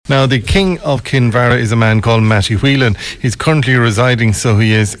Now, the King of Kinvara is a man called Matty Whelan. He's currently residing, so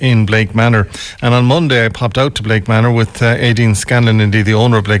he is, in Blake Manor. And on Monday, I popped out to Blake Manor with Aideen Scanlon, indeed the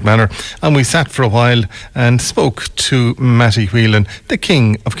owner of Blake Manor, and we sat for a while and spoke to Matty Whelan, the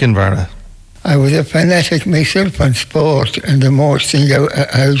King of Kinvara. I was a fanatic myself on sport, and the most thing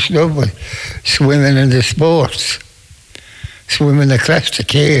I used to love was swimming in the sports. Swimming across the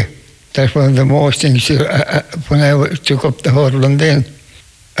quay. That's one of the most things. When I took up the hurdling then,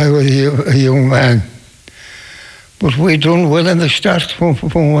 I was a young man. But we done well in the start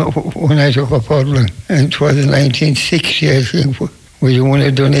when I took up hurdling. And it was in 1960, I think. We won a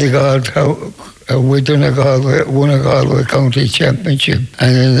Donegal, we won a Galway County Championship.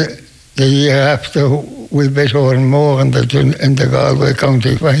 And then the year after, we bet more in the Galway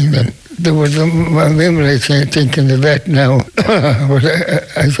County final. There was my memory thinking of that now, but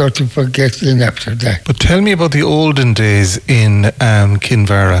I thought to forget then after that. But tell me about the olden days in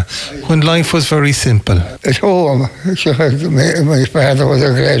Kinvara, when life was very simple. At home, my father was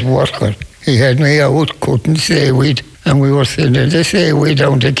a great worker. He had me out cutting seaweed, and we were sending the seaweed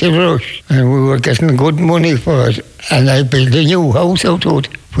down to Kilrush, and we were getting good money for it. And I built a new house out of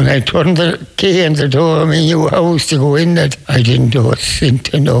it. When I turned the key in the door of my new house to go in it, I didn't do a cent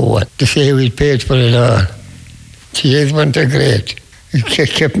to no one. The seaweed paid for it all. Cheers went a great. It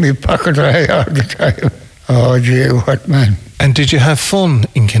kept me pocket dry all the time. Oh, gee, what man. And did you have fun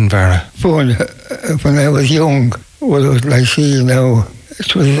in Kinvara? Fun when I was young. Well, it was like, see now,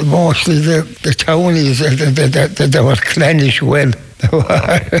 it was mostly the townies that were clannish well.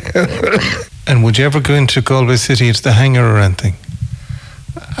 And would you ever go into Galway City, into the hangar or anything?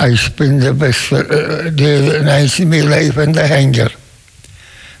 I spent the best days and nights of my life in the hangar.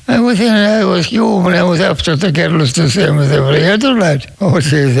 I was human. I was after the girls the same as every other lad. Oh,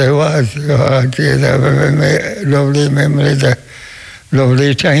 geez, I was. Oh, geez, I have a lovely memory, the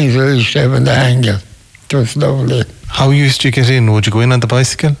lovely times we used to have in the hangar. It was lovely. How used you get in? Would you go in on the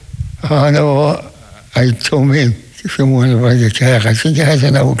bicycle? Oh, no, I told me someone about the car. I think I had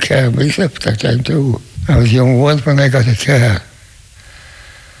an old car myself that time too. I was young once when I got a car.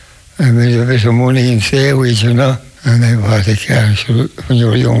 I made a bit of money in seaweed, you know, and I bought a car. So when you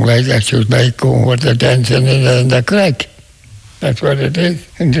were young like that, you'd like going with the dancing in the crack. That's what it is.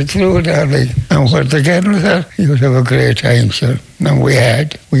 And the truth, darling. And where the girls are, you'd have a great time, sir. And we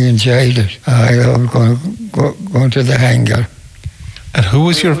enjoyed it. I loved going to the hangar. And who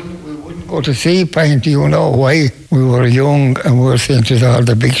was your... We wouldn't go to Sea Point, you know why? We were young and we were saying to all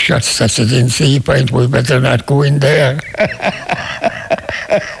the big shots that is in Sea Point, we better not go in there.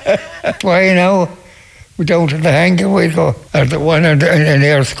 Why now? We down to the hangar we'd go. Or the one in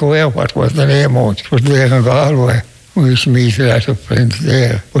Air Square, what was the name of it? It was there in Galway. We used to meet a lot of friends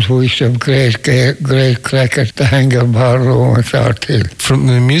there. But we used to have great crack at the hangar ballroom at South Hill. From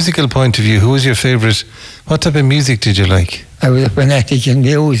a musical point of view, who was your favourite? What type of music did you like? I was a fanatic in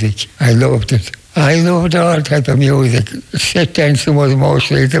music. I loved it. I loved all type of music. Set dancing was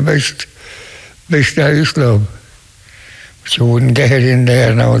mostly the best I used to love. But you wouldn't get it in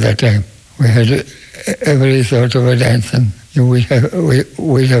there now that time. We had every sort of a dancing. We'd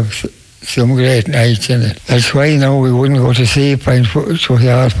have some great nights in it. That's why now we wouldn't go to Sea Point for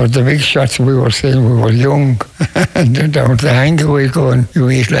the big shots. We were saying we were young. And then down to the hangar we'd go and you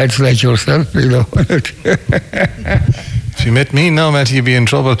meet lads like yourself below it. If you met me now, Matty, you'd be in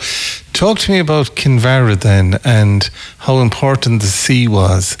trouble. Talk to me about Kinvara then and how important the sea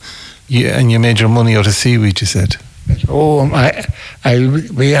was. And you made your money out of seaweed, you said. Oh,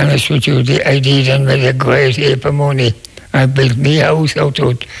 I'll be honest with you, I did and made a great heap of money. I built my house out of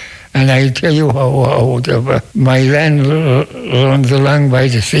it. And I'll tell you how my land runs along by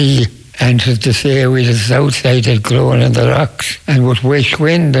the sea. And the seaweed is outside it growing in the rocks. And with west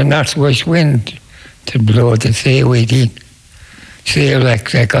wind and north-west wind to blow the seaweed in. Sail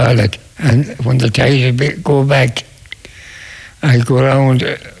like they call it. And when the tide go back, I go around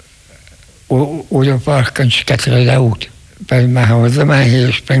with a fork and scatter it out. But the man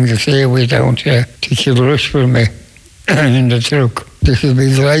here brings the seaweed down to Kilrush for me in the truck. This will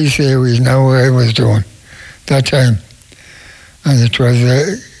be dry seaweed now I was doing that time. And it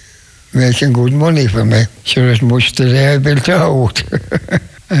was making good money for me. Sure, as much today I built out.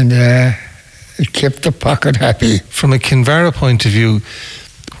 And it kept the pocket happy. From a Kinvara point of view,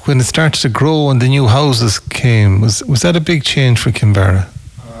 when it started to grow and the new houses came, was that a big change for Kinvara?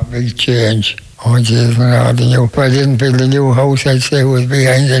 Big change. Oh, jeez, if I didn't build a new house, I'd say it was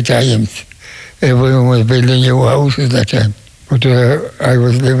behind the times. Everyone was building new houses that time. But I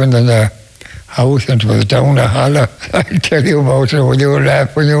was living in a house and it was down a hollow. I'll tell you about it when you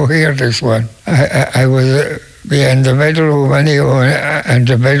laugh when you hear this one. I was behind the bedroom anyway, and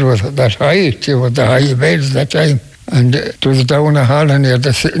the bed was that height. It was the high beds that time. And it was down a hollow near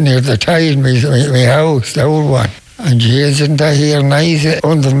the tide, my house, the old one. And Jesus, didn't I hear noise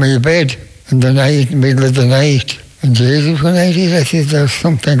under my bed in the night, middle of the night. And Jesus, when I did, I said, there's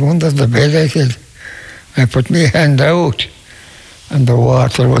something under the bed, I said. I put my hand out, and the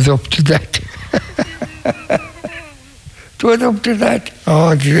water was up to that. It was up to that.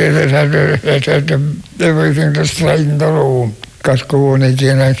 Oh, Jesus, it had everything destroyed in the room. Got going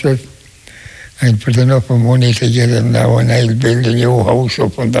again, I said, I'd put enough money to get him now, and I'll build a new house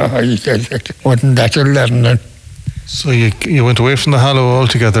up on the height. I said, wasn't that a learning? So you went away from the hollow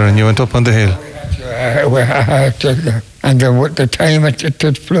altogether and you went up on the hill? And the time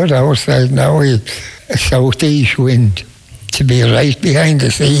it flood outside now, a southeast wind to be right behind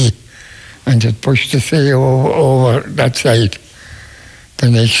the sea, and it pushed the sea over that side. The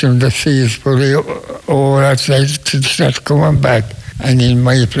next time the sea is fully over that side, it starts coming back, and in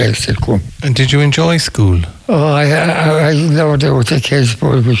my place it come. And did you enjoy school? Oh, I know there was a kids'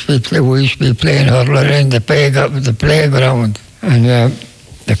 ball which we used to be playing hurler in the playground. And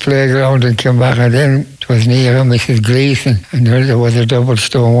the playground in Kinvara then, it was near Mrs. Gleason, and there was a double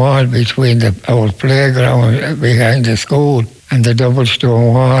stone wall between our playground behind the school and the double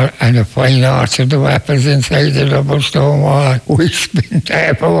stone wall, and a fine orchard of apples inside the double stone wall. We spent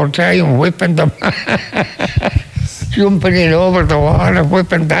half our time whipping them. Jumping in over the wall and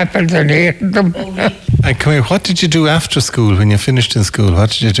whipping apples and eating them. And come here, what did you do after school when you finished in school? What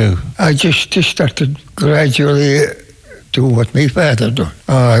did you do? I just started gradually do what my father done.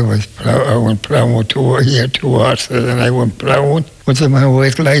 I went plowing 2 horses, and I went plowing. But then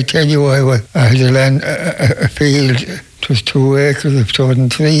I tell you, I had a field. It was 2 acres of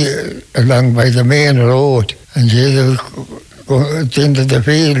 203 along by the main road. And at the end of the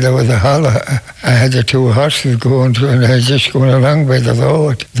field, there was a hollow. I had the 2 horses going through, and I was just going along by the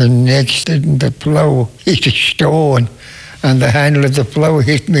road. The next didn't the plough hit a stone, and the handle of the plough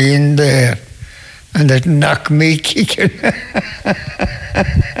hit me in there, and it knocked me kicking.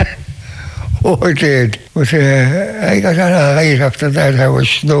 Oh, it did. But I got on all right after that. I was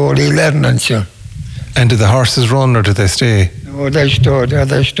slowly learning, so. And did the horses run, or did they stay? No, they stood.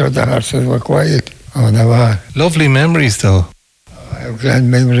 The horses were quiet. Oh, they were. Lovely memories, though. I have grand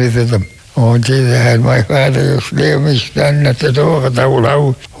memories of them. Oh, geez, I had my father used to leave me standing at the door of the old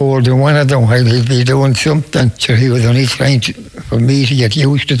house, holding one of them while he'd be doing something. So he was only trying for me to get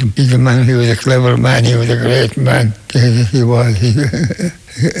used to them. He's a man, he was a clever man, he was a great man. He was.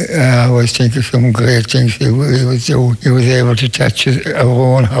 I always think of some great things he was doing. He was able to touch our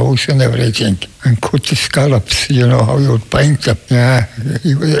own house and everything, and cut the scallops, you know, how you'd paint them. Yeah,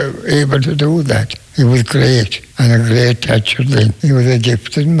 he was able to do that. He was great, and a great toucher then. He was a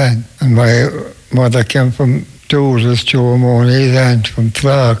gifted man. And my mother came from Doodles, Joe Money's aunt, from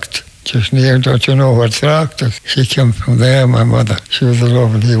Tracht, just near, don't you know where Tracht is? She came from there, my mother. She was a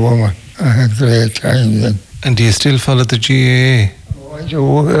lovely woman. I had great times then. And do you still follow the GAA? I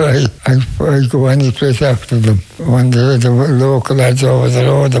do. I go any place after them. When the local lads over the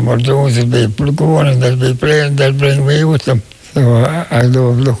road, the Murdoons will be going and they'll be playing, they'll bring me with them. So I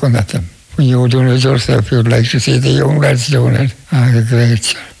love looking at them. When you're doing it yourself, you'd like to see the young lads doing it. Ah,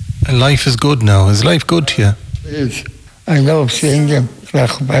 great. And life is good now. Is life good to you? It is. I love singing.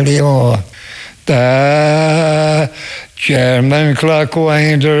 The German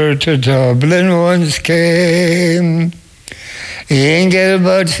clockwinder to Dublin once came.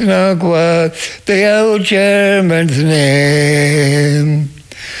 Engelbert Snug was the old German's name.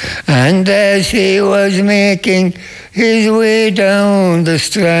 And as he was making his way down the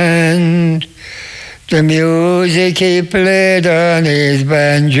strand, the music he played on his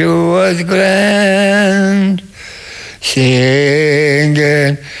banjo was grand,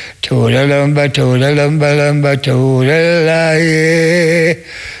 singing toodalumba, toodalumba, lumba, toodalai,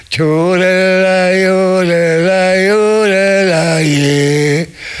 toodalai, oodalai, oodalai,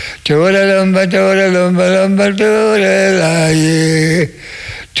 toodalumba, toodalumba, lumba, toodalai,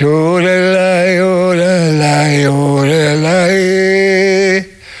 toodalai, oodalai, oodalai.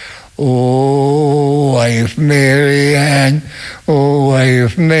 Oh, wife Mary Ann, oh,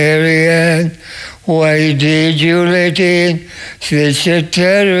 wife Mary Ann, why did you let in such a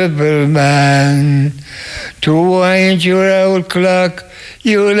terrible man? To wind your old clock,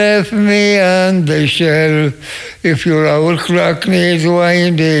 you left me on the shelf. If your old clock needs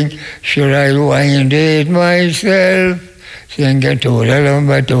winding, sure I'll wind it myself. singing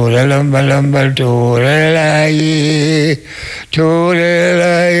tooralumba, tooralumba, lumba, tooralai,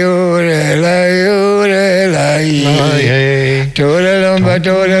 tooralai, tooralai, tooralai, tooralumba,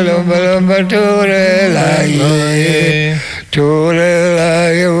 tooralumba, lumba, tooralai,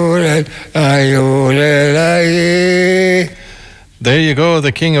 tooralai, tooralai. There you go,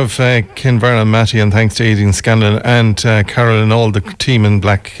 the King of Kinvara, Matty, and thanks to Aideen Scanlon and Carol and all the team in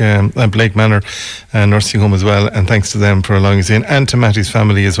Blake Manor Nursing Home as well, and thanks to them for allowing us in, and to Matty's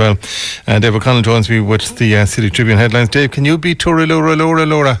family as well. Dave O'Connell joins me with the City Tribune Headlines. Dave, can you beat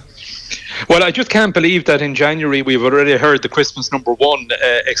Laura? Well, I just can't believe that in January we've already heard the Christmas number one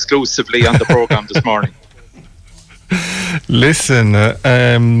exclusively on the programme this morning. Listen, I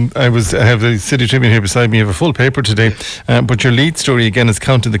have the City Tribune here beside me. You have a full paper today, but your lead story again is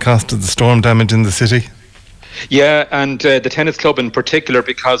counting the cost of the storm damage in the city. Yeah, and the tennis club in particular,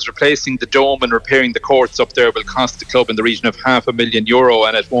 because replacing the dome and repairing the courts up there will cost the club in the region of €500,000,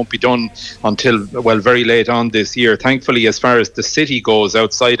 and it won't be done until, well, very late on this year. Thankfully, as far as the city goes,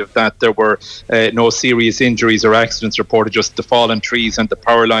 outside of that, there were no serious injuries or accidents reported, just the fallen trees and the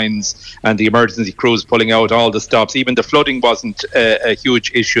power lines and the emergency crews pulling out all the stops. Even the flooding wasn't a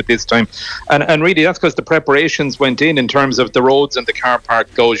huge issue this time. And really, that's because the preparations went in terms of the roads and the car park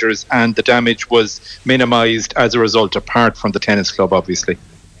closures, and the damage was minimised as a result, apart from the tennis club, obviously.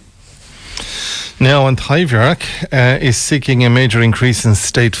 Now, and Thaibhneoch is seeking a major increase in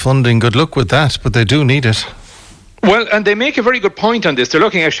state funding. Good luck with that, but they do need it. Well, and they make a very good point on this. They're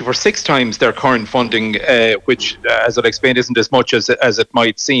looking actually for 6 times their current funding, which, as I'll explain, isn't as much as it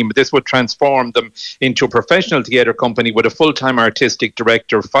might seem. But this would transform them into a professional theatre company with a full-time artistic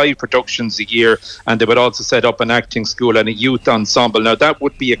director, 5 productions a year, and they would also set up an acting school and a youth ensemble. Now, that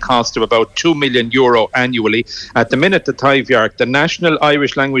would be a cost of about €2 million annually. At the minute, the Thaibhneoch, the National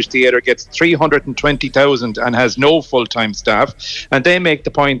Irish Language Theatre, gets 320,000 and has no full-time staff. And they make the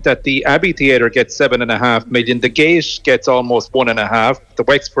point that the Abbey Theatre gets 7.5 million. The Gate gets almost 1.5. The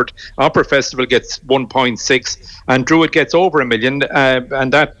Wexford Opera Festival gets 1.6, and Druid gets over $1 million,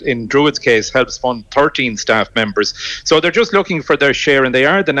 and that, in Druid's case, helps fund 13 staff members. So they're just looking for their share, and they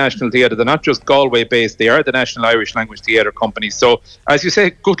are the National Theatre. They're not just Galway based, they are the National Irish Language Theatre Company. So, as you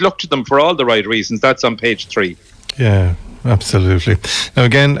say, good luck to them for all the right reasons. That's on page 3. Yeah. Absolutely. Now,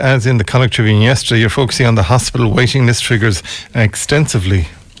 again, as in the Connacht Tribune yesterday, you're focusing on the hospital waiting list figures extensively.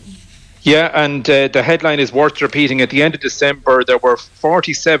 Yeah, and the headline is worth repeating. At the end of December, there were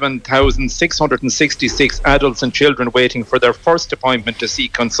 47,666 adults and children waiting for their first appointment to see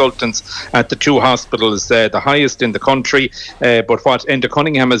consultants at the 2 hospitals, the highest in the country. But what Enda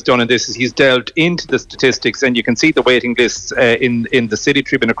Cunningham has done in this is he's delved into the statistics, and you can see the waiting lists in the City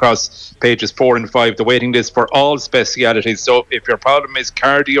Tribune across pages 4 and 5, the waiting list for all specialities. So if your problem is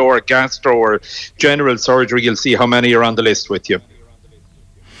cardio or gastro or general surgery, you'll see how many are on the list with you.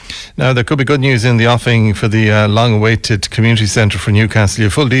 Now, there could be good news in the offing for the long-awaited community centre for Newcastle. You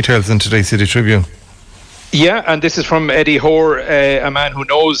have full details in today's City Tribune. Yeah, and this is from Eddie Hoare, a man who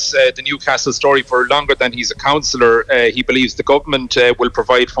knows the Newcastle story for longer than he's a councillor. He believes the government will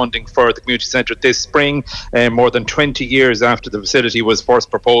provide funding for the community centre this spring, more than 20 years after the facility was first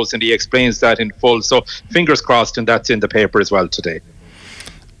proposed, and he explains that in full. So fingers crossed, and that's in the paper as well today.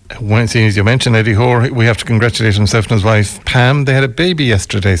 Wednesday, as you mentioned, Eddie Hoare, we have to congratulate himself and his wife Pam. They had a baby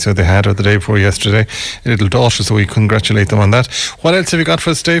yesterday, so they had her the day before yesterday, a little daughter, so we congratulate them on that. What else have you got for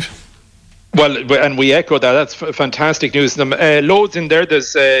us, Dave? Well, and we echo that. That's fantastic news. Loads in there.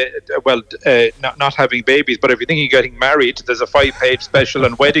 There's, not having babies, but if you're thinking of getting married, there's a 5-page special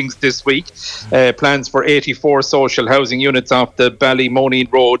on weddings this week. Plans for 84 social housing units off the Ballymoney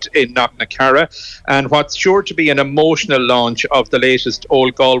Road in Knocknacarra. And what's sure to be an emotional launch of the latest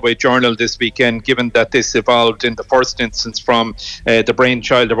Old Galway Journal this weekend, given that this evolved in the first instance from the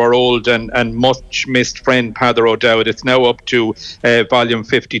brainchild of our old and much missed friend, Peadar O'Dowd. It's now up to volume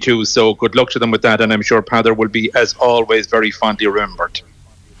 52, so good luck to them with that, and I'm sure Peadar will be, as always, very fondly remembered.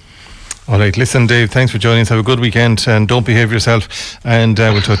 All right, listen, Dave, thanks for joining us. Have a good weekend and don't behave yourself, and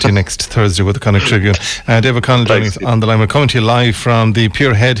we'll talk to you next Thursday with the Connacht Tribune. Dave O'Connell joining us on the line. We're coming to you live from the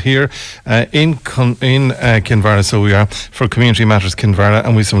Pier Head here in Kinvara, so we are, for Community Matters Kinvara,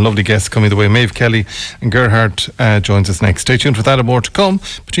 and we have some lovely guests coming the way. Maeve Kelly and Gerhard joins us next. Stay tuned for that and more to come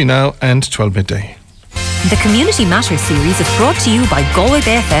between now and 12 midday. The Community Matters series is brought to you by Galway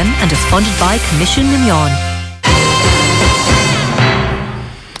Bay FM and is funded by Commission Mignon.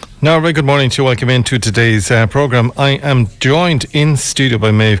 Now, very good morning to you. Welcome into today's programme. I am joined in studio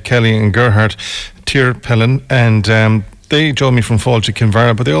by Maeve Kelly and Gerhard Tierpellen, and they join me from Fáilte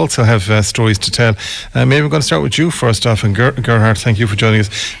Kinvara, but they also have stories to tell. Maybe I'm going to start with you first off, and Gerhard, thank you for joining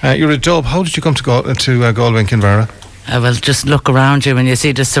us. You're a dub. How did you come to Galway and Kinvara? Well, just look around you. When you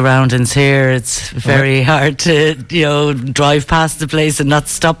see the surroundings here, it's very hard to, drive past the place and not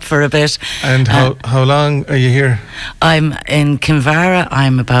stop for a bit. And how long are you here? I'm in Kinvara.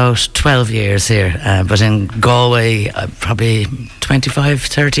 I'm about 12 years here, but in Galway, probably 25,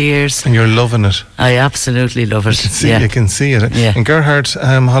 30 years. And you're loving it? I absolutely love it. You can see it. Yeah. And Gerhard,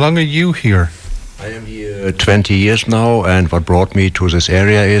 how long are you here? I am here 20 years now, and what brought me to this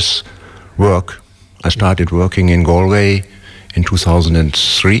area is work. I started working in Galway in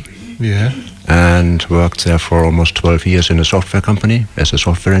 2003. Yeah. And worked there for almost 12 years in a software company as a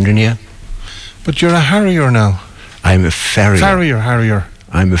software engineer. But you're a harrier now. I'm a farrier. Harrier.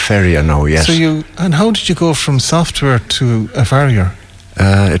 I'm a farrier now, yes. And how did you go from software to a farrier?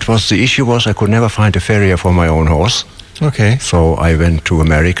 The issue was I could never find a farrier for my own horse. Okay. So I went to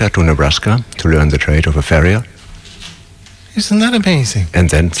America, to Nebraska, to learn the trade of a farrier. Isn't that amazing? And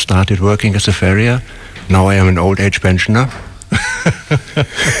then started working as a farrier. Now I am an old age pensioner.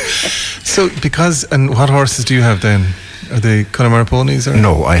 And what horses do you have then? Are they Connemara ponies? Or?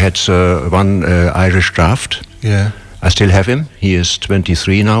 No, I had one Irish draft. Yeah. I still have him. He is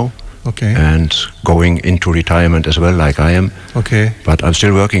 23 now. Okay. And going into retirement as well, like I am. Okay. But I'm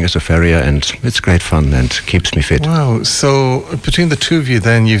still working as a farrier, and it's great fun and keeps me fit. Wow. So between the two of you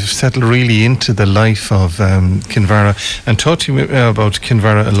then, you've settled really into the life of Kinvara. And talk to me about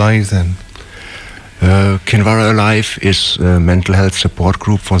Kinvara Alive then. Kinvara Alive is a mental health support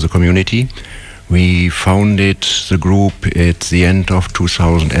group for the community. We founded the group at the end of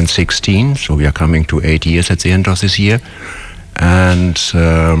 2016, so we are coming to 8 years at the end of this year. And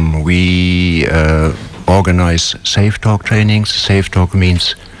we organize Safe Talk trainings. Safe Talk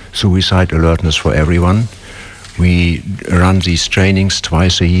means suicide alertness for everyone. We run these trainings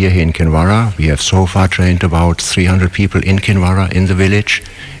twice a year here in Kinvara. We have so far trained about 300 people in Kinvara, in the village,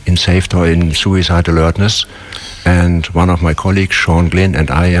 in Safe Talk, in suicide alertness. And one of my colleagues, Sean Glynn,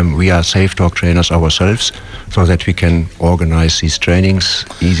 and we are Safe Talk trainers ourselves, so that we can organize these trainings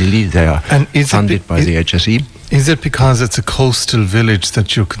easily. They are funded by the HSE. Is it because it's a coastal village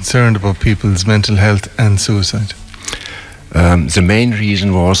that you're concerned about people's mental health and suicide? The main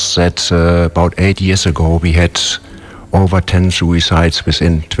reason was that about 8 years ago we had over 10 suicides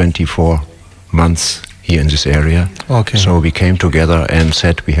within 24 months here in this area. Okay. So we came together and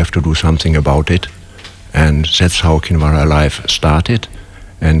said we have to do something about it. And that's how Kinvara Alive started.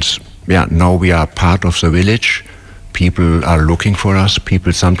 And now we are part of the village. People are looking for us.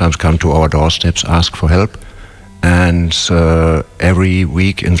 People sometimes come to our doorsteps, ask for help. And every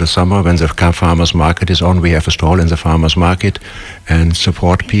week in the summer, when the farmers market is on, we have a stall in the farmers market and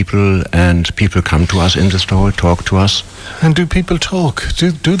support people. And people come to us in the stall, talk to us. And do people talk?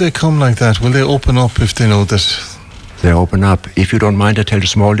 Do they come like that? Will they open up if they know that? They open up. If you don't mind, I tell a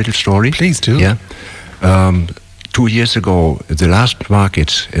small little story. Please do. Yeah. 2 years ago, the last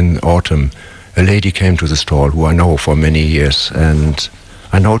market in autumn, a lady came to the stall who I know for many years, and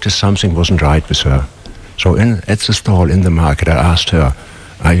I noticed something wasn't right with her. So at the stall in the market, I asked her,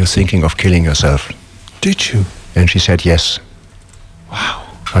 "Are you thinking of killing yourself?" Did you? And she said yes. Wow.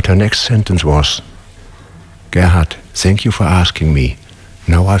 But her next sentence was, "Gerhard, thank you for asking me.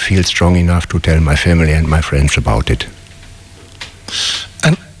 Now I feel strong enough to tell my family and my friends about it."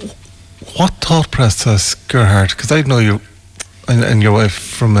 And what thought process, Gerhard, because I know you and your wife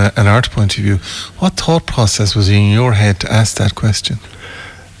from an art point of view, what thought process was in your head to ask that question?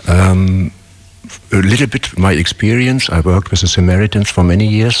 A little bit my experience. I worked with the Samaritans for many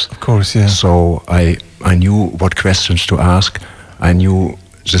years. Of course, yeah. So I knew what questions to ask. I knew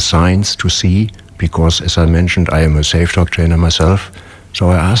the signs to see, because as I mentioned, I am a Safe Talk trainer myself. So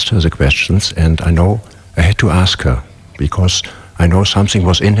I asked her the questions, and I know I had to ask her, because I know something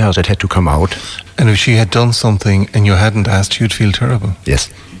was in her that had to come out. And if she had done something and you hadn't asked, you'd feel terrible. Yes.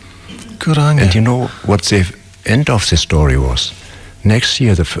 Good on you. And you know what the end of the story was? Next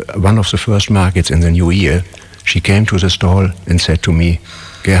year, one of the first markets in the new year, she came to the stall and said to me,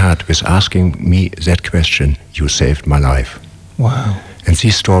 "Gerhard, with asking me that question, you saved my life." Wow. And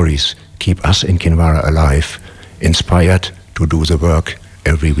these stories keep us in Kinvara alive, inspired to do the work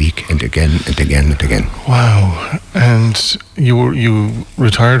every week and again and again and again. Wow. And you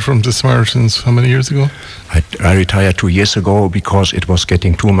retired from the Samaritans how many years ago? I retired 2 years ago because it was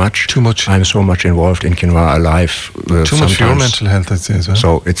getting too much. Too much. I'm so much involved in Kinvara Alive. Too much for your mental health, I'd say as well.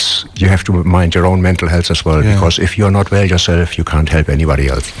 So you have to mind your own mental health as well, because if you're not well yourself, you can't help anybody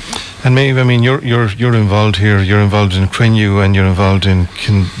else. And Maeve, I mean, you're involved here. You're involved in Crinnew, and you're involved in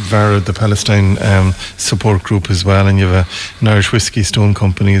Kinvara, the Palestine support group as well, and you have an Irish whiskey stone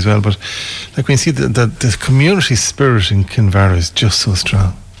company as well. But like we see, the community spirit in Kinvara is just so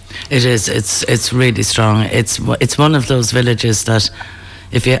strong. It is. It's really strong. It's one of those villages that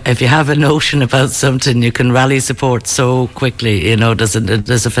if you have a notion about something, you can rally support so quickly. You know,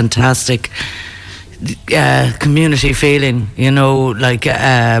 there's a fantastic community feeling. You know, like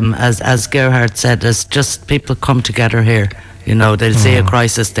as Gerhard said, there's just people come together here. You know, they'll see a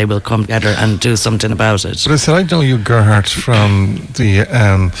crisis, they will come together and do something about it. But I said, I know you, Gerhard, from the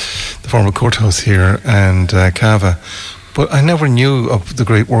former courthouse here and Cava, but I never knew of the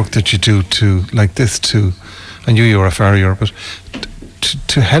great work that you do I knew you were a farrier, but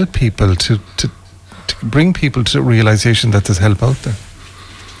to help people, to bring people to realisation that there's help out there.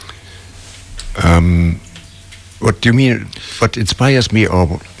 What do you mean? What inspires me?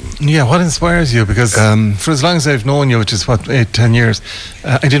 Or yeah, what inspires you? Because for as long as I've known you, which is 8-10 years,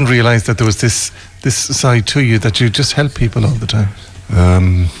 I didn't realise that there was this side to you, that you just help people all the time.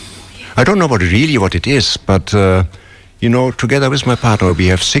 I don't know what it is, but you know, together with my partner, we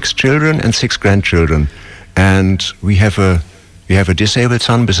have 6 children and 6 grandchildren, and we have a disabled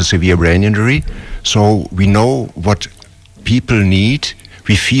son with a severe brain injury. So we know what people need.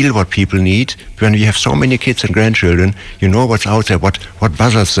 We feel what people need. When we have so many kids and grandchildren, you know what's out there, what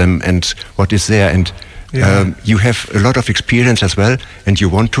bothers them and what is there. And you have a lot of experience as well, and you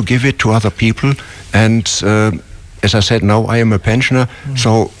want to give it to other people. And as I said, now I am a pensioner,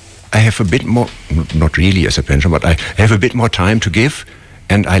 so I have a bit more, not really as a pensioner, but I have a bit more time to give.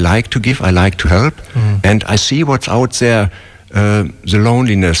 And I like to give, I like to help. And I see what's out there, the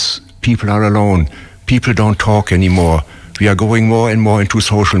loneliness. People are alone. People don't talk anymore. We are going more and more into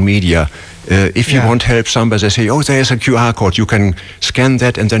social media. If you want help, somebody, they say, oh, there is a QR code. You can scan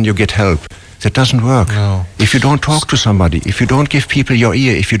that and then you get help. That doesn't work. No. If you don't talk to somebody, if you don't give people your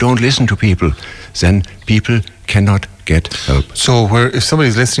ear, if you don't listen to people, then people cannot get help. So if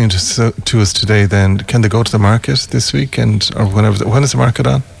somebody's listening to us today, then can they go to the market this weekend or whenever? When is the market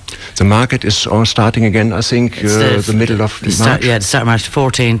on? The market is starting again, I think, the middle of March. The start of March,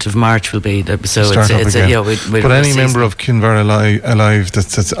 14th of March will be. So but any member of Kinvara Alive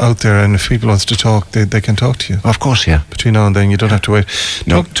that's out there, and if people wants to talk, they can talk to you. Of course, yeah. Between now and then, you don't have to wait.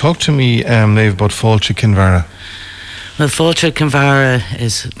 No. Talk to me, Niamh, about Fáilte Kinvara. Well, Fáilte Kinvara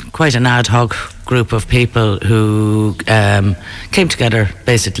is quite an ad hoc group of people who came together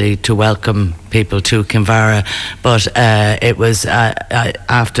basically to welcome people to Kinvara. But it was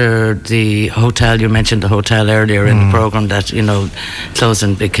after the hotel, you mentioned the hotel earlier in the programme, that, you know,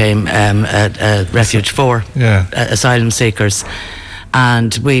 closing became a refuge for asylum seekers.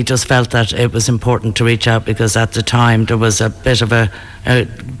 And we just felt that it was important to reach out, because at the time there was a bit of a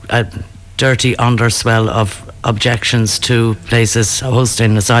dirty underswell of objections to places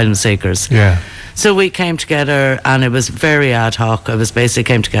hosting asylum seekers. Yeah. So we came together, and it was very ad hoc. It was basically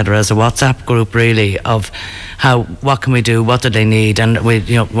came together as a WhatsApp group, really, of what can we do, what do they need, and we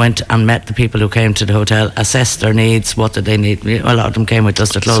went and met the people who came to the hotel, assessed their needs, what did they need. A lot of them came with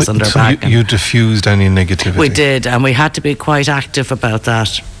just the clothes on their back. You diffused any negativity? We did, and we had to be quite active about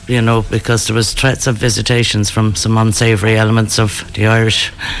that, because there was threats of visitations from some unsavoury elements of the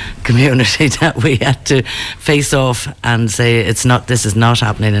Irish community that we had to face off and say, this is not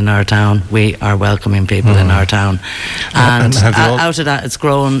happening in our town. We are welcoming people in our town. And out of that, it's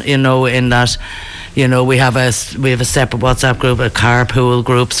grown, in that, we have a separate WhatsApp group, a carpool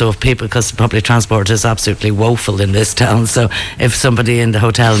group. So if people, because public transport is absolutely woeful in this town, so if somebody in the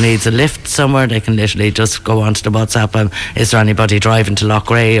hotel needs a lift somewhere, they can literally just go onto the WhatsApp and is there anybody driving to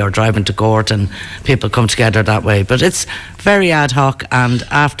Loughrea or driving to Gort, and people come together that way. But it's very ad hoc, and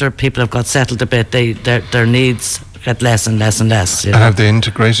after people have got settled a bit, their needs get less and less and less. And have they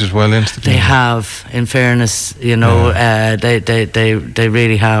integrated well into the community? They have, in fairness, they really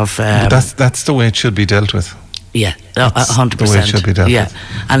have. That's the way it should be dealt with. Yeah, 100%. The way it should be dealt with.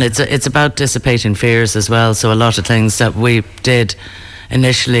 And it's about dissipating fears as well. So a lot of things that we did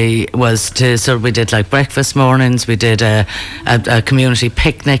initially was we did like breakfast mornings, we did a community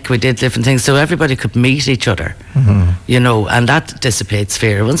picnic, we did different things so everybody could meet each other, and that dissipates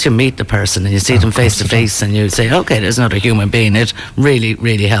fear. Once you meet the person and you see them face to face and you say, okay, there's another human being, it really,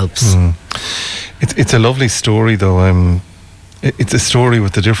 really helps. It's a lovely story though. It's a story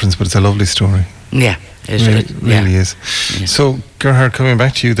with the difference, but it's a lovely story. Yeah. It really is. Yeah. So, Gerhard, coming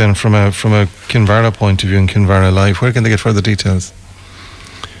back to you then from a Kinvara point of view and Kinvara Live, where can they get further details?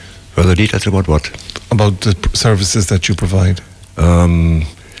 Further details about what? About the services that you provide.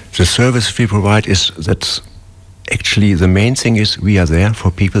 The service we provide is that actually the main thing is we are there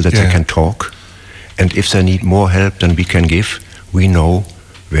for people that they can talk, and if they need more help than we can give, we know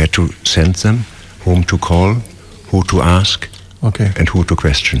where to send them, whom to call, who to ask, and who to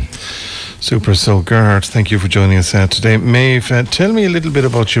question. Super. So, Gerhard, thank you for joining us today. Maeve, tell me a little bit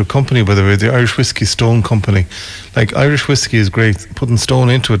about your company, by the way, the Irish Whiskey Stone Company. Like, Irish whiskey is great. Putting stone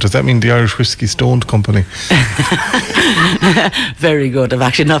into it, does that mean the Irish Whiskey Stoned Company? Very good. I've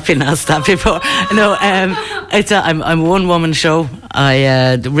actually not been asked that before. No, I'm a one-woman show.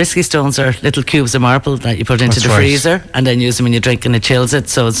 The whiskey stones are little cubes of marble that you put into the freezer and then use them when you drink and it chills it.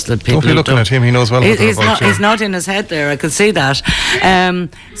 So it's the people. Don't be looking at him. He knows well. He's not in his head there. I could see that.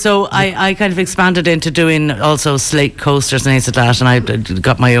 So I kind of expanded into doing also slate coasters and things like that, and I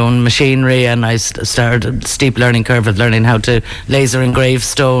got my own machinery, and I started a steep learning curve of learning how to laser engrave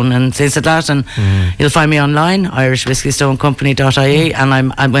stone and things like that. And you'll find me online, irishwhiskeystonecompany.ie, and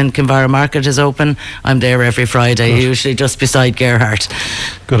I'm when Kinvara Market is open, I'm there every Friday, usually just beside Gerhard.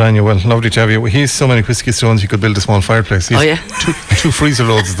 Good on you. Well, lovely to have you. He has so many whiskey stones, you could build a small fireplace. He's two freezer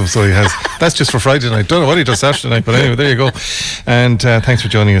loads of them, so he has. That's just for Friday night. Don't know what he does Saturday night, but anyway, there you go. And thanks for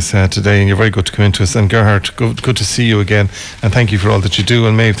joining us today, and you're very good to come into us. And Gerhard, good to see you again, and thank you for all that you do.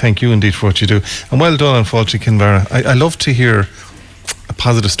 And Maeve, thank you indeed for what you do, and well done on Fáilte Kinvara. I love to hear a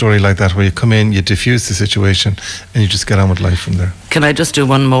positive story like that, where you come in, you diffuse the situation, and you just get on with life from there. Can I just do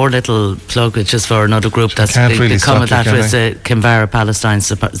one more little plug, which is for another group that's become that was a Kinvara Palestine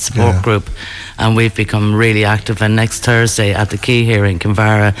support group, and we've become really active. And next Thursday at the Quay here in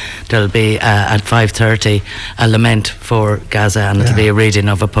Kinvara, there'll be at 5:30 a lament for Gaza, and it'll be a reading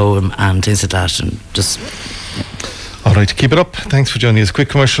of a poem and things like that, and just. All right, keep it up. Thanks for joining us. Quick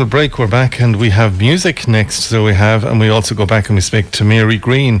commercial break. We're back, and we have music next. So and we also go back and we speak to Mary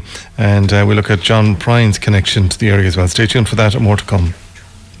Green, and we look at John Prine's connection to the area as well. Stay tuned for that, and more to come.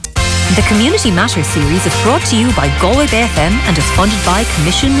 The Community Matters series is brought to you by Galway Bay FM and is funded by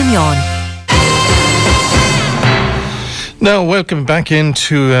Commission Mignon. Now, welcome back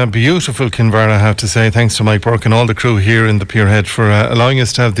into beautiful Kinvara, I have to say. Thanks to Mike Burke and all the crew here in the Pierhead for allowing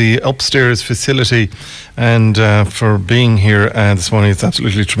us to have the upstairs facility and for being here this morning. It's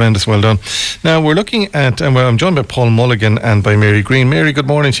absolutely tremendous. Well done. Now, we're looking at, I'm joined by Paul Mulligan and by Mary Green. Mary, good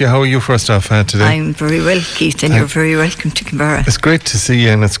morning to you. How are you first off today? I'm very well, Keith, and you're very welcome to Kinvara. It's great to see you,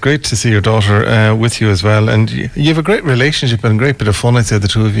 and it's great to see your daughter with you as well. And you have a great relationship and a great bit of fun, I'd say, the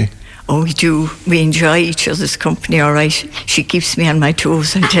two of you. Oh, we do. We enjoy each other's company, all right. She keeps me on my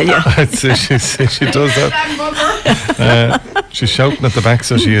toes, I tell you. I'd say she does that. She's shouting at the back,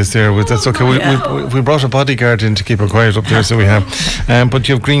 so she is there. That's okay. We brought a bodyguard in to keep her quiet up there, so we have. But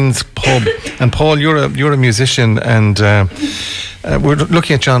you have Green's Pub. And Paul, you're a musician, and we're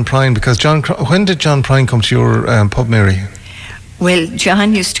looking at John Prine, because when did John Prine come to your pub, Mary? Well,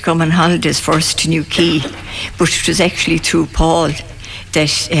 John used to come on holidays first to New Quay, but it was actually through Paul that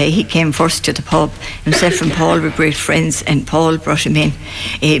he came first to the pub. Himself and Paul were great friends, and Paul brought him in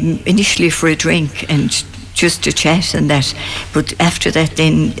initially for a drink and just to chat and that, but after that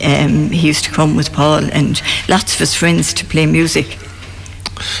then he used to come with Paul and lots of his friends to play music.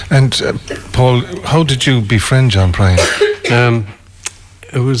 And Paul, how did you befriend John Prine?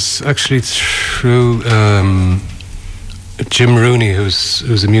 It was actually through Jim Rooney,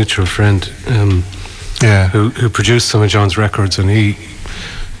 who's a mutual friend, who produced some of John's records, and he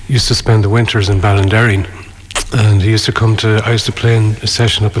used to spend the winters in Ballinderreen, and he used to I used to play in a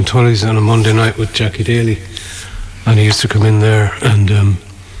session up in Tully's on a Monday night with Jackie Daly, and he used to come in there, and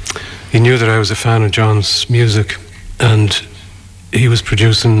he knew that I was a fan of John's music, and he was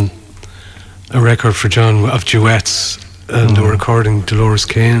producing a record for John of duets, and they were recording Dolores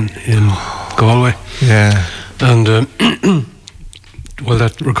Kane in Galway. Yeah. And well,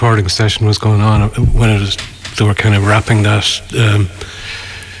 that recording session was going on when they were kind of wrapping that.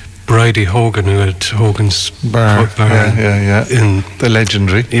 Bridie Hogan, who had Hogan's bar in the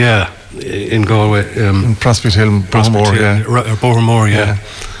legendary, in Galway, in Prospect Hill, Bohermore,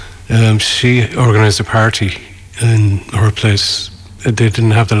 she organised a party in her place. They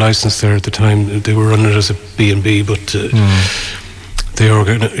didn't have the licence there at the time. They were running it as a B&B, but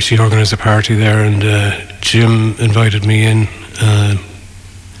she organised a party there, and Jim invited me in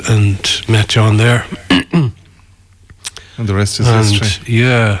and met John there. And the rest is history.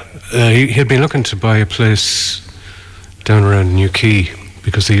 Yeah, he had been looking to buy a place down around New Quay,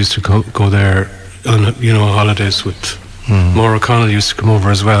 because they used to go there on holidays with Maura O'Connell used to come over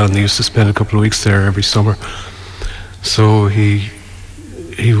as well, and they used to spend a couple of weeks there every summer. So he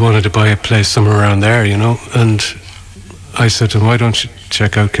wanted to buy a place somewhere around there, and I said to him, why don't you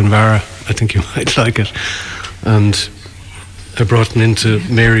check out Kinvara? I think you might like it. And I brought him into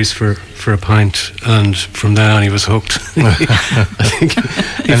Mary's for a pint, and from then on he was hooked. I think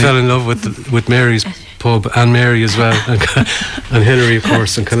he fell in love with Mary's pub and Mary as well, and Hilary, of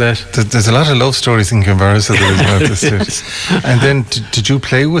course, and Colette. There's a lot of love stories in Kinvara, so there is about this. Yes. And then, did you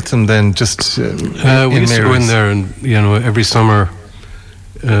play with them then? Just we used to go in there, and every summer,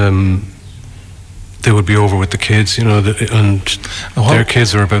 they would be over with the kids, and their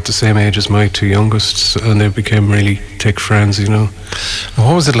kids are about the same age as my two youngest, and they became really thick friends, And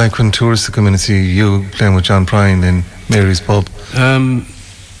what was it like when tourists come in and see you playing with John Prine in Mary's pub?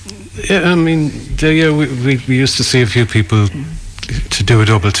 Yeah, I mean, we used to see a few people to do a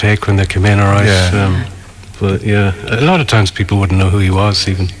double take when they came in, all right. Yeah. But yeah, a lot of times people wouldn't know who he was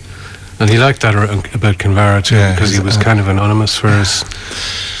even. And he liked that about Kinvara too, because he was kind of anonymous for us.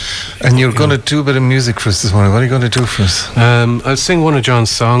 And you're going to do a bit of music for us this morning. What are you going to do for us? I'll sing one of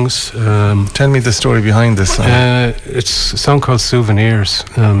John's songs. Tell me the story behind this song. It's a song called Souvenirs.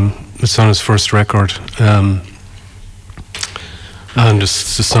 It's on his first record. And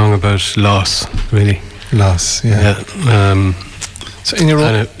it's a song about loss, really. Loss, yeah. So in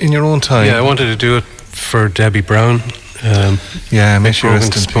your own time. Yeah, I wanted to do it for Debbie Brown. Mick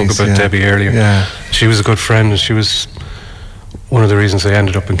Brogan spoke about Debbie earlier. Yeah, she was a good friend, and she was one of the reasons I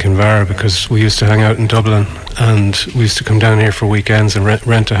ended up in Kinvara, because we used to hang out in Dublin, and we used to come down here for weekends and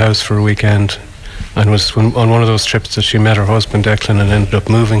rent a house for a weekend. And it was on one of those trips that she met her husband Declan and ended up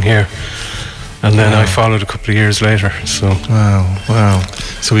moving here. And then I followed a couple of years later. So wow.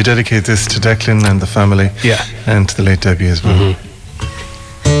 So we dedicate this to Declan and the family. Yeah. And to the late Debbie as well. Mm-hmm.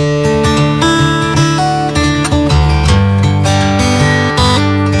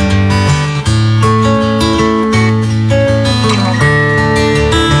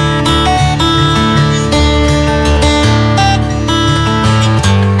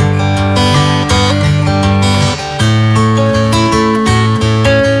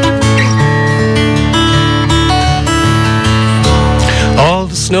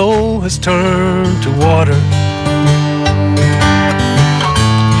 Turned to water.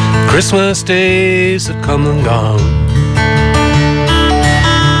 Christmas days have come and gone.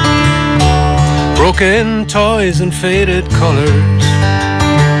 Broken toys and faded colors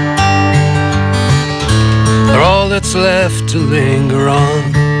are all that's left to linger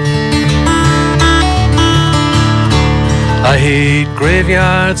on. I hate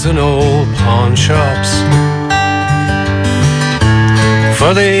graveyards and old pawn shops,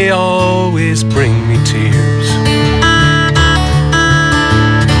 for they always bring me tears.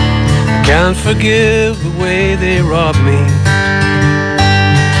 I can't forgive the way they rob me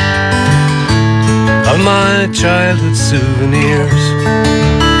of my childhood souvenirs.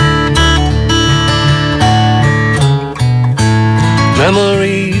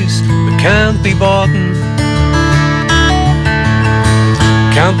 Memories that can't be bought,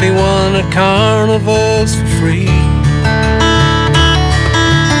 can't be won at carnivals for free.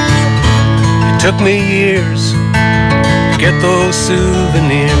 Took me years to get those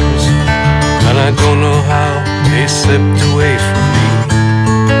souvenirs, and I don't know how they slipped away from me.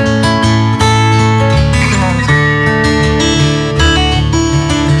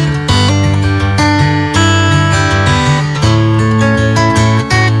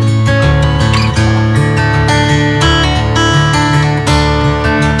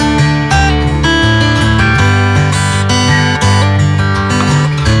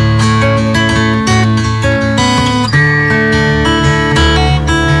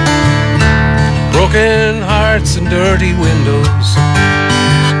 Broken hearts and dirty windows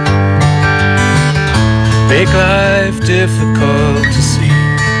make life difficult to see.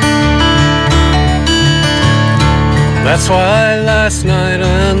 That's why last night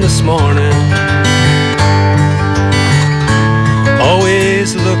and this morning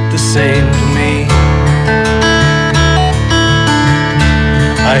always look the same to me.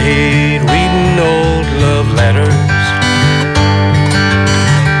 I hate reading old love letters,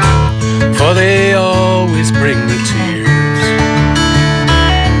 for they always bring me tears.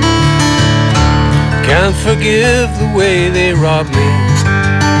 Can't forgive the way they rob me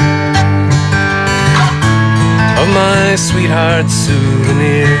of my sweetheart's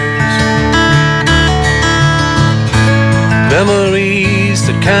souvenirs. Memories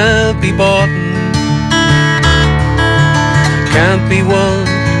that can't be bought, can't be won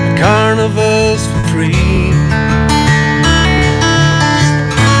at carnivals for free.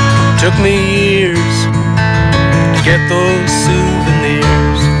 Took me years to get those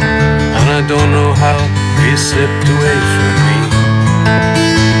souvenirs, and I don't know how they slipped away from me.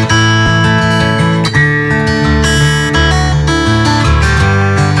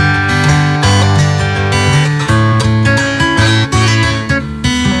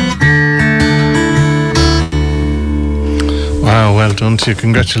 done to you.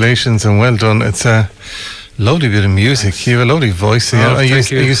 Congratulations and well done. It's a lovely bit of music. You have a lovely voice. Are you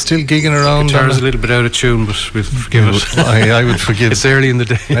still gigging around? The guitar's a little bit out of tune, but we'll forgive it. I would forgive. It's early in the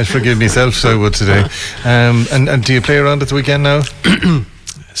day. I'd forgive myself, so I would today. And do you play around at the weekend now?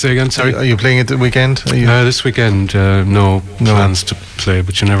 Say again, sorry. Are you playing at the weekend? This weekend, no plans to play,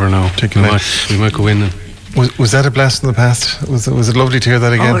 but you never know. We might go in. Was that a blast in the past? Was it lovely to hear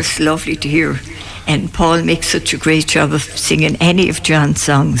that again? Oh, it's lovely to hear. And Paul makes such a great job of singing any of John's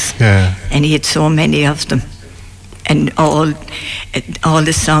songs. Yeah. And he had so many of them. And all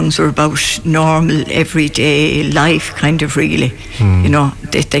the songs were about normal, everyday life, kind of, really. You know,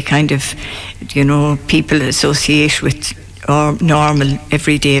 they kind of, you know, people associate with normal,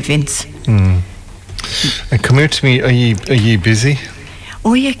 everyday events. And come here to me, are you busy?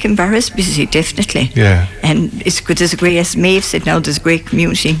 Oh yeah, Kinvara's busy, definitely. Yeah. And it's good. There's a great, as Maeve said now, there's a great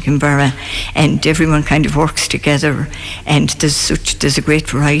community in Kinvara, and everyone kind of works together. And there's a great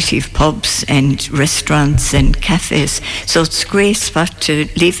variety of pubs and restaurants and cafes. So it's a great spot to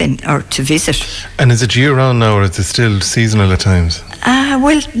live in or to visit. And is it year round now, or is it still seasonal at times?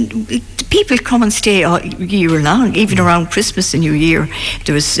 Well, people come and stay all year long, even around Christmas and New Year.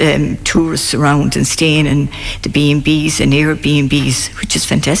 There was tourists around and staying in the B&Bs and Airbnbs, which is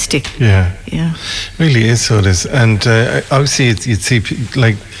fantastic. Yeah. Yeah. Really is, so it is. And obviously you'd see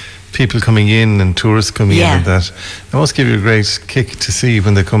like people coming in and tourists coming in and that. It must give you a great kick to see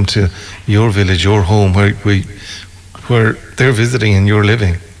when they come to your village, your home, where they're visiting and you're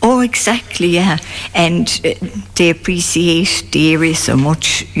living. Oh, exactly, yeah. And they appreciate the area so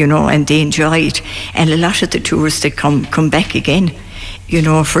much, you know, and they enjoy it. And a lot of the tourists that come back again, you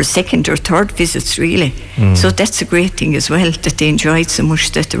know, for second or third visits, really. So that's a great thing as well, that they enjoy it so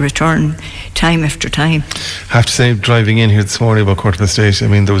much that they return time after time. I have to say, driving in here this morning about 8:15, I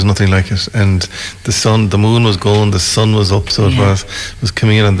mean, there was nothing like it. And the moon was going, the sun was up, so it was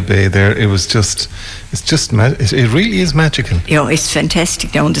coming in on the bay there. It really is magical. You know, it's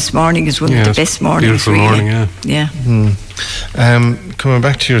fantastic now, and this morning is one of the best mornings, beautiful really. Morning, yeah. Coming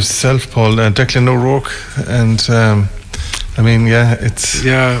back to yourself, Paul, Declan O'Rourke, and I mean, it's...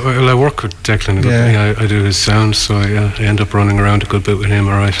 Yeah, well, I work with Declan. I do his sound, so I end up running around a good bit with him,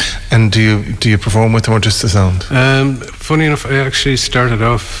 all right. And do you perform with him or just the sound? Funny enough, I actually started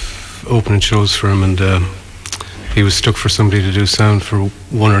off opening shows for him, and he was stuck for somebody to do sound for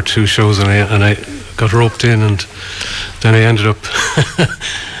one or two shows, and I got roped in, and then I ended up...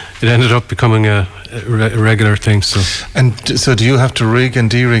 it ended up becoming a regular thing, so... And so do you have to rig and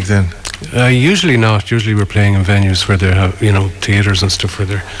de-rig then? Usually not. Usually we're playing in venues where they have, you know, theatres and stuff where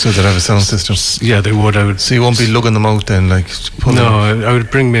they're... So they'd have a sound system? Yeah, they would. So you won't be lugging them out then, like... I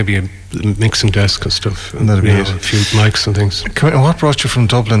would bring maybe a mixing desk and stuff. And that'd be it. A few mics and things. What brought you from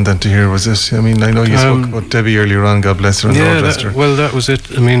Dublin then to here? Was this... I mean, I know you spoke about Debbie earlier on, God bless her, and Lord rest her. Well, that was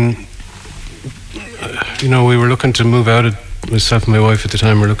it. I mean, you know, we were looking to move out of... Myself and my wife at the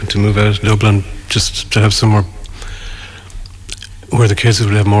time were looking to move out of Dublin just to have somewhere where the kids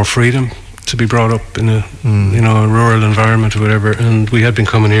would have more freedom to be brought up in a you know, a rural environment or whatever. And we had been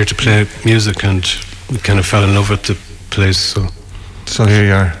coming here to play music, and we kind of fell in love with the place. So here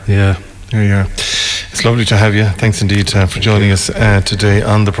you are. Yeah. Here you are. It's lovely to have you. Thanks indeed for joining us today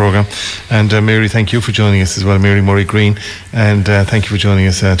on the programme. And Mary, thank you for joining us as well, Mary Murray Green. And thank you for joining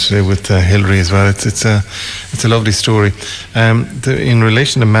us today with Hilary as well. It's a lovely story. In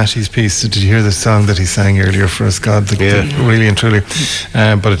relation to Matty's piece, did you hear the song that he sang earlier for us, God? Really and truly.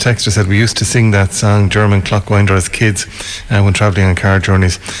 But a texter said, we used to sing that song, German Clockwinder, as kids when travelling on car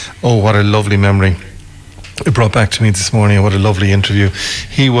journeys. Oh, what a lovely memory. It brought back to me this morning. What a lovely interview.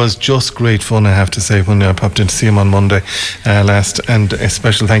 He was just great fun, I have to say, when I popped in to see him on Monday last. And a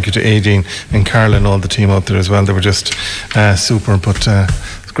special thank you to Aideen and Carla and all the team out there as well. They were just super. But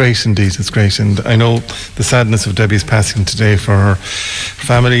it's great indeed. It's great. And I know the sadness of Debbie's passing today for her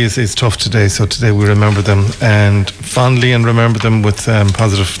family is tough today. So today we remember them and fondly, and remember them with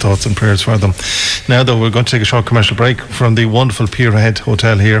positive thoughts and prayers for them. Now though, we're going to take a short commercial break from the wonderful Pierhead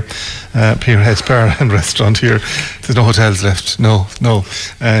Hotel here. Pierhead's Bar and Restaurant here. There's no hotels left. No.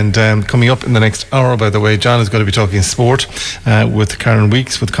 And coming up in the next hour, by the way, John is going to be talking sport with Karen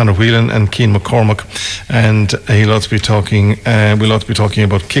Weeks, with Conor Whelan and Cian McCormack. And we'll also be talking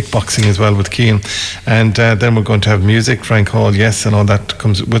about kickboxing as well with Cian. And then we're going to have music, Frank Hall, yes, and all that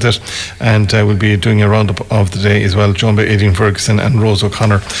comes with it. And we'll be doing a roundup of the day as well, joined by Aidan Ferguson and Rose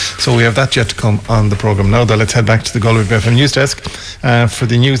O'Connor. So we have that yet to come on the programme. Now though, let's head back to the Galway Bay FM news desk for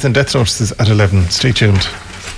the news and death notices at 11. Stay tuned.